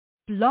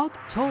Blog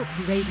Talk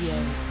Radio.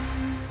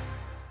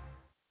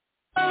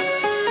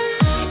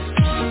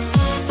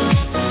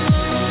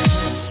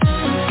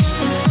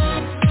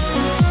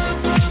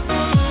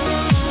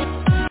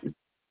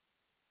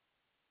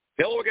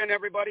 Hello again,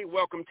 everybody.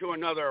 Welcome to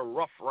another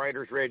Rough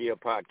Riders Radio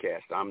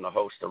podcast. I'm the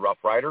host, the Rough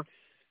Rider.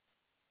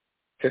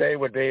 Today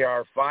would be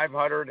our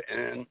 77th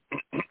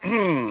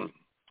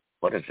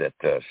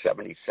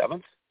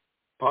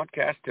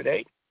podcast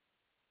today.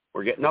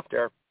 We're getting up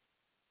there.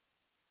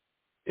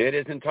 It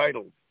is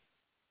entitled,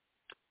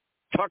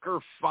 Tucker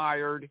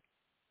Fired,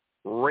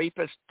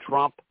 Rapist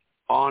Trump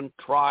on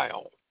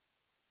Trial.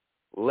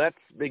 Let's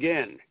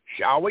begin,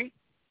 shall we?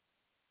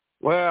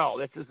 Well,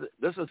 this is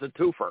a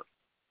twofer.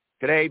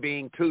 Today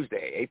being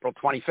Tuesday, April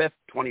 25th,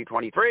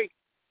 2023.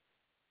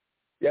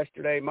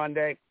 Yesterday,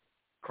 Monday,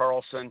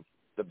 Carlson,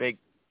 the big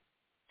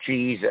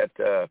cheese at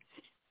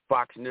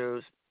Fox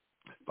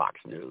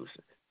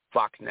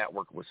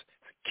Network was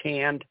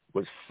canned,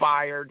 was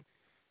fired,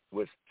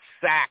 was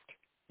sacked,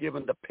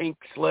 given the pink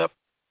slip.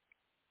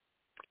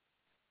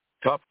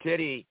 Tough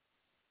titty,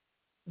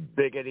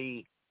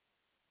 biggity,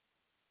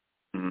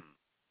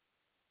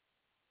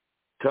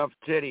 tough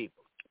titty,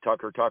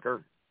 Tucker,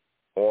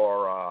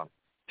 or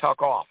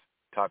tuck off,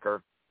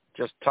 Tucker,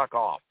 just tuck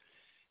off.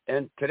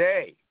 And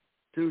today,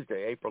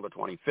 Tuesday, April the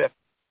 25th,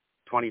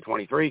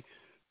 2023,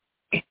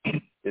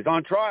 is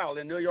on trial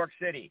in New York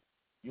City,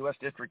 U.S.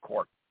 District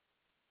Court,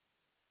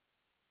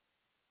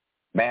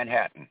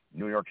 Manhattan,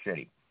 New York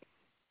City.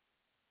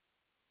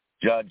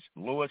 Judge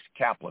Lewis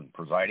Kaplan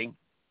presiding.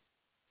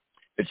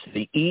 It's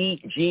the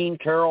E. Jean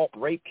Carroll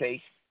rape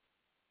case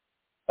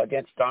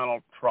against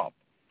Donald Trump.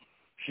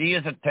 She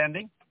is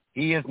attending.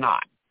 He is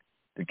not.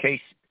 The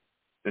case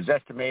is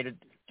estimated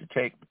to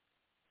take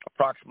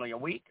approximately a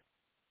week.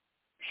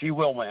 She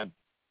will win.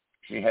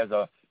 She has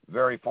a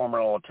very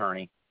formidable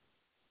attorney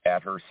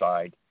at her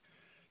side.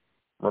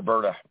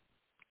 Roberta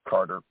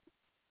Carter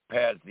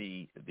has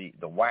the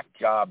whack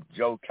job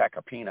Joe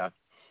Tacopina,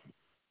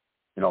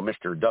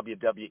 Mr.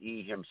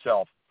 WWE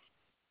himself,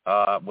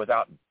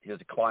 without his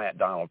client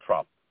Donald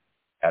Trump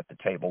at the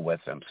table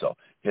with him. So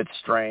it's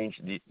strange.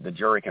 The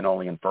jury can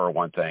only infer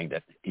one thing,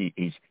 that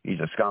he's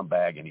a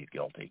scumbag and he's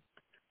guilty.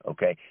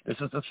 Okay, this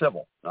is a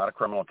civil, not a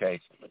criminal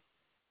case.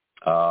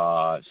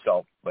 But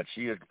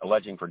she is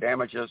alleging for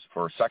damages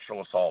for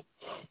sexual assault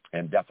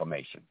and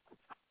defamation.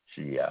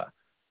 She,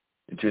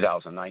 in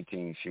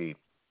 2019, she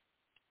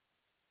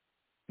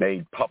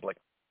made public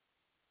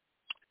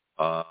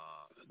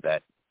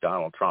that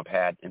Donald Trump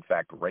had, in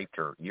fact, raped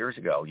her years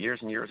and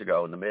years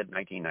ago, in the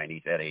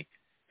mid-1990s,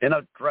 in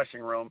a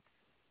dressing room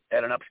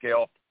at an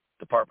upscale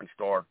department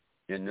store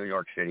in New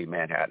York City,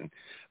 Manhattan.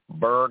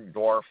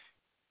 Bergdorf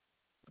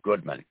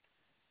Goodman.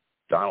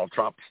 Donald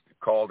Trump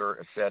called her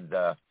and said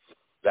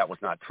that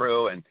was not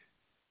true, and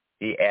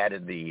he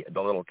added the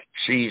little,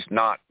 she's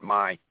not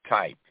my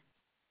type.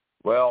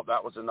 Well,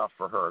 that was enough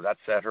for her. That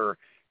set her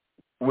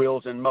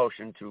wheels in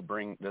motion to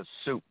bring the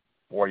suit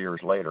 4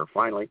 years later.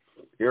 Finally,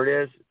 here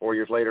it is, 4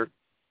 years later,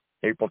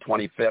 April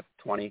 25th,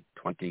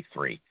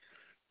 2023.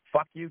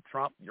 Fuck you,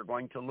 Trump. You're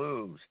going to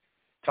lose.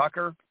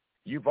 Tucker,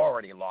 you've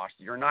already lost.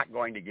 You're not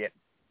going to get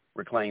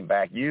reclaimed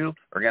back. You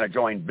are going to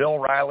join Bill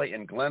Riley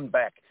and Glenn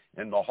Beck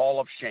in the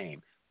Hall of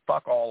Shame.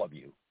 Fuck all of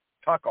you.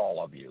 Tuck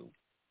all of you.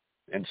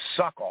 And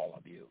suck all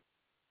of you.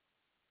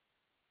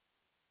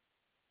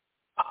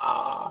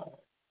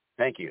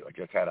 Thank you. I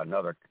just had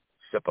another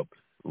sip of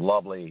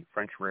lovely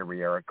French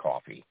Riviera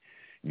coffee.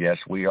 Yes,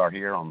 we are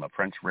here on the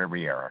French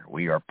Riviera.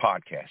 We are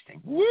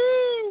podcasting.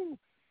 Woo!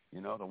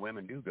 The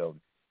women do go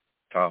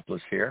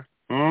topless here.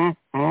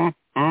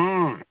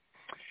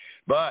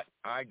 But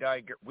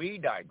we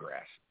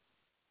digress.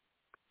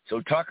 So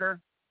Tucker,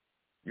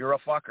 you're a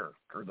fucker,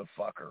 or the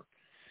fucker.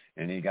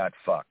 And he got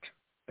fucked.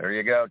 There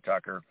you go,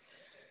 Tucker.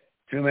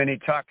 Too many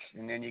tucks,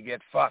 and then you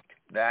get fucked.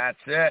 That's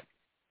it.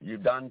 You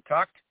done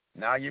tucked,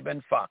 now you've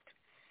been fucked.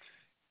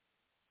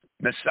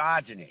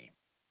 Misogyny,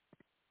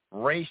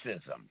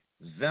 racism,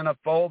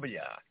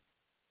 xenophobia,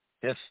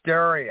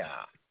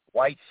 hysteria,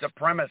 white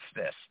supremacist,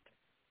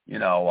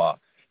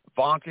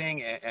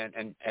 vaunting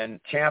and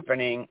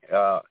championing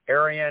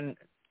Aryan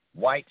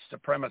white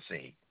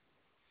supremacy,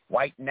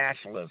 white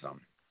nationalism.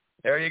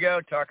 There you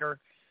go, Tucker.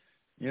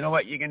 You know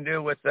what you can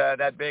do with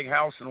that big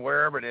house and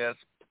wherever it is,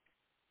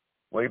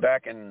 way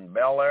back in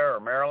Bel Air or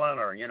Maryland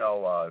or,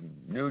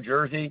 New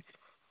Jersey.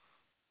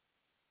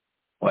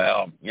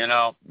 Well,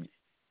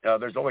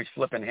 there's always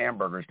flipping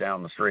hamburgers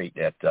down the street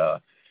at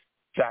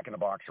Jack in the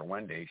Box or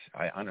Wendy's.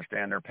 I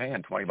understand they're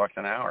paying $20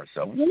 an hour.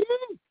 So, woo!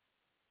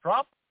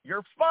 Trump,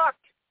 you're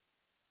fucked.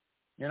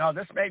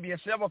 This may be a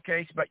civil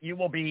case, but you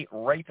will be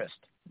rapist.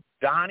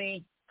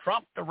 Donnie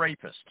Trump, the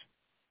rapist,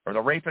 or the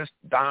rapist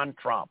Donald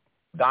Trump.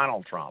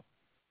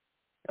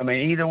 I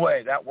mean, either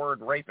way, that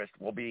word rapist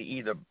will be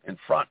either in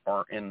front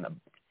or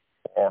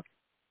or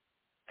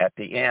at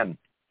the end,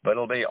 but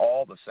it'll be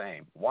all the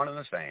same, one and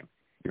the same.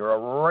 You're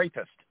a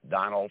rapist,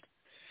 Donald.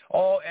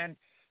 Oh, and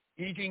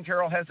E. Jean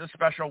Carroll has a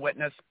special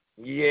witness.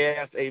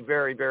 Yes, a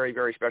very, very,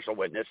 very special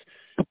witness.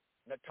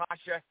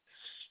 Natasha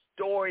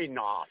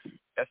Stoynoff,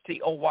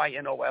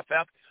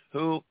 Stoynoff,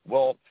 who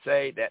will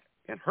say that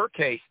in her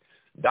case,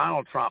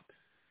 Donald Trump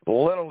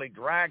literally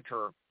dragged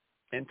her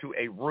into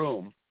a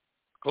room,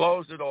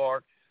 closed the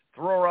door,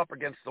 threw her up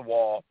against the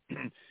wall,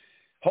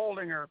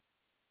 holding her,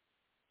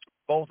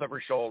 both of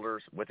her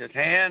shoulders. With his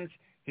hands,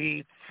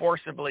 he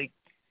forcibly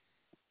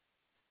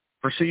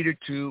proceeded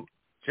to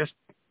just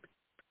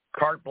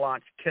carte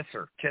blanche kiss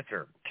her.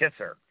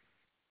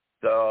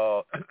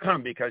 So,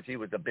 because he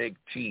was a big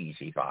cheese,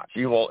 he thought.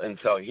 And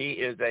so he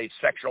is a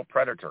sexual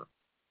predator,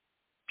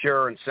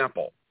 pure and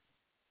simple.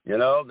 You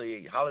know,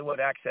 the Hollywood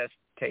Access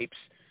tapes,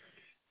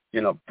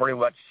 you know, pretty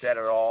much said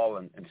it all,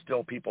 and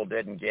still people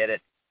didn't get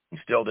it. And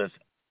still this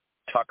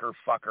Tucker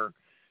fucker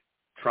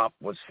Trump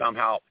was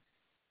somehow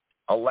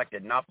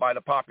elected, not by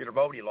the popular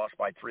vote. He lost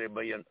by 3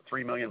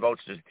 million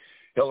votes to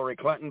Hillary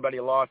Clinton, but he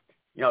lost,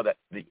 you know,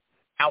 the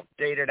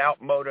outdated,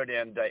 outmoded,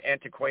 and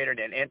antiquated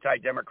and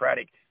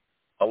anti-democratic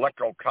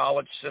electoral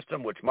college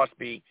system, which must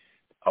be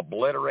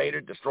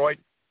obliterated, destroyed.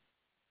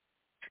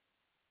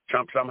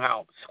 Trump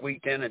somehow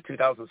squeaked in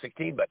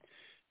 2016, but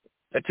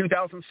the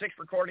 2006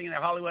 recording in the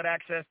Hollywood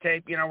Access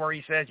tape, you know, where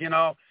he says, you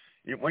know,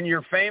 when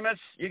you're famous,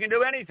 you can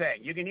do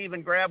anything. You can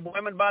even grab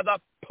women by the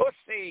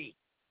pussy.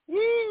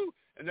 Woo!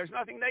 And there's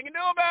nothing they can do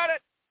about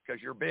it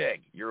because you're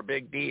big. You're a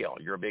big deal.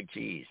 You're a big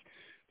cheese.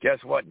 Guess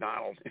what,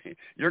 Donald?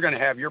 You're going to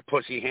have your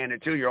pussy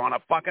handed to you on a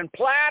fucking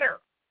platter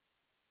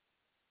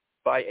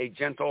by a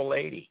gentle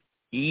lady.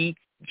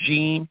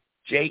 Jeanne,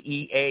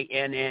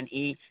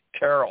 Jeanne,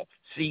 Carroll,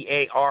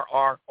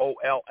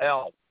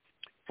 Carroll,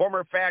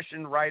 former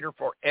fashion writer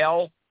for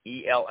Elle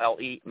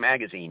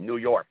magazine, New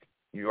York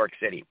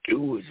City,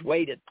 who has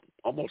waited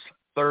almost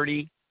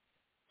 30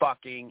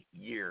 fucking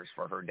years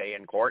for her day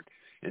in court.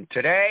 And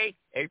today,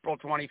 April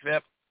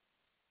 25th,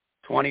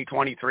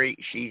 2023,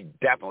 she's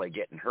definitely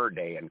getting her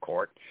day in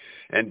court.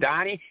 And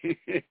Donnie,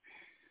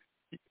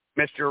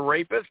 Mr.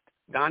 Rapist,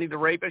 Donnie the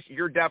Rapist,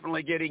 you're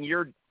definitely getting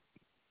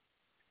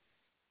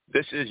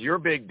this is your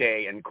big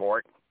day in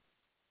court.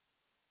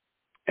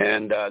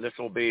 And this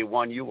will be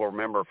one you will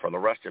remember for the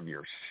rest of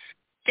your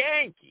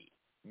skanky,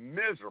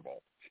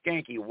 miserable,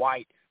 skanky,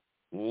 white,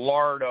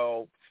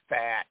 lardo,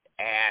 fat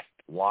ass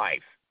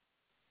life.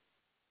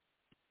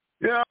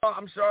 You know,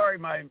 I'm sorry,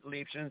 my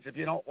Leafsians, if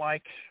you don't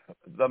like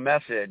the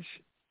message,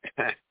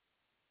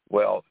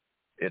 well,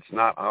 it's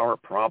not our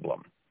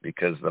problem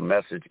because the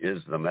message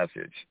is the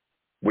message.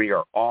 We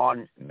are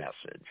on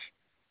message.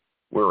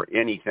 We're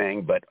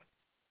anything, but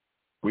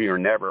we are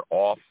never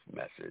off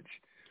message.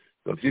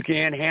 So if you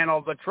can't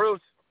handle the truth,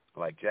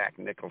 like Jack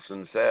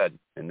Nicholson said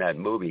in that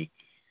movie,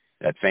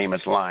 that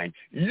famous line,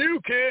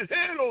 you can't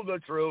handle the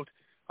truth.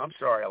 I'm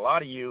sorry, a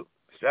lot of you,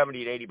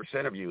 70 to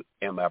 80% of you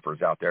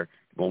MFers out there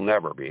will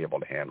never be able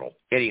to handle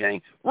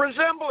anything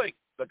resembling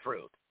the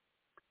truth.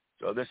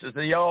 So this is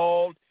the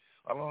old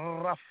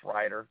Rough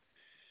Rider.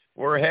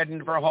 We're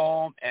heading for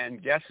home,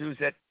 and guess who's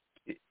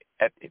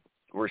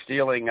we're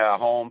stealing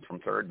home from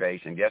third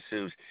base, and guess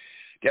who's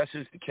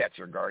the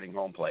catcher guarding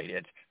home plate?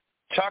 It's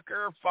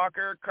Tucker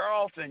fucker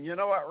Carlson. You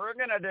know what we're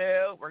going to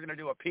do? We're going to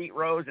do a Pete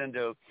Rose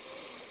into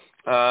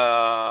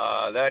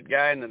that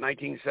guy in the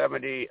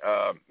 1970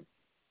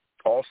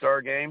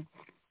 All-Star game.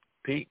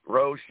 Pete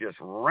Rose just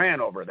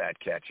ran over that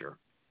catcher.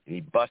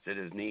 He busted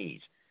his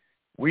knees.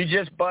 We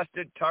just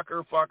busted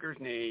Tucker fucker's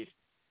knees,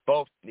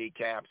 both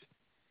kneecaps.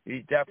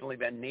 He's definitely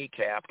been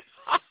kneecapped.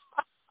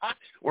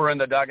 We're in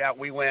the dugout.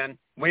 We win.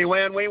 We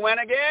win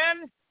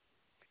again.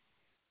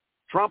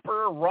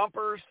 Trumper,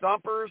 rumpers,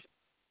 thumpers,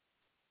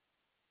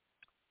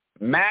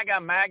 MAGA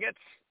maggots,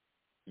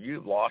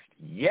 you've lost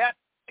yet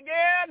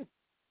again.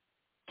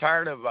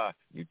 Tired of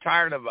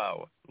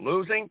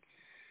losing?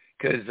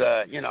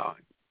 Because, you know,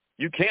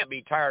 you can't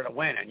be tired of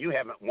winning. You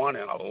haven't won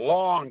in a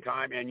long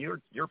time, and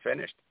you're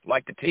finished.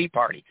 Like the Tea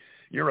Party,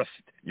 you're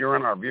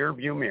in our rear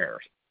view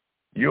mirrors.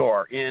 You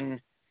are into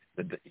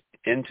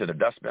the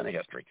dustbin of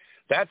history.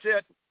 That's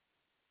it.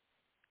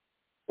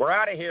 We're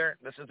out of here.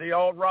 This is the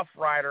old Rough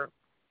Rider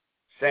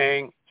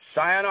saying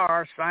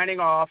sayonara, signing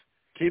off.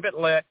 Keep it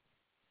lit.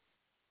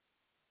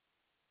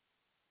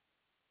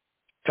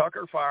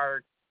 Tucker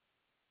fired.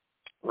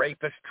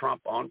 Rapist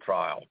Trump on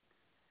trial.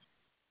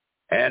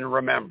 And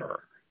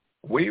remember,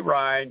 we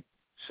ride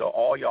so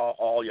all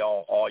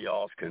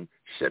y'all can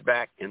sit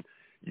back and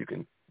you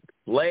can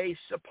lay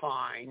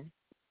supine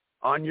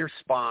on your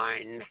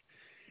spine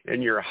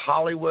in your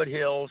Hollywood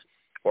Hills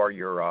or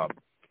your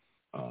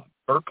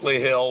Berkeley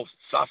Hills,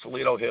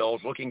 Sausalito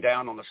Hills, looking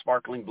down on the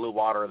sparkling blue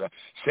water of the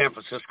San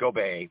Francisco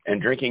Bay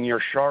and drinking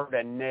your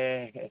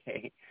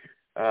Chardonnay,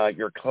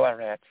 your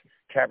Claret,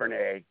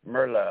 Cabernet,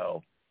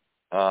 Merlot,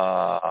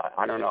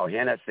 I don't know,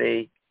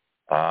 Hennessy,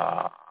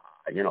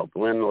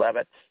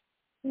 Glenlivet,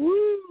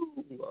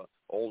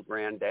 old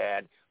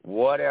granddad,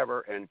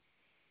 whatever, and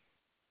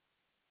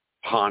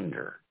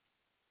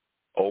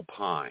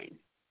opine,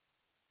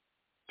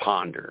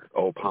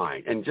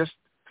 and just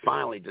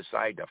finally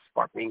decide to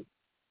fucking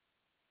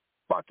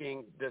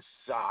decide.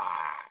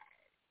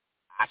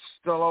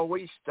 Hasta lo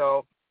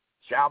visto,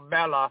 ciao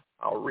bella,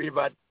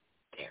 arrivederci.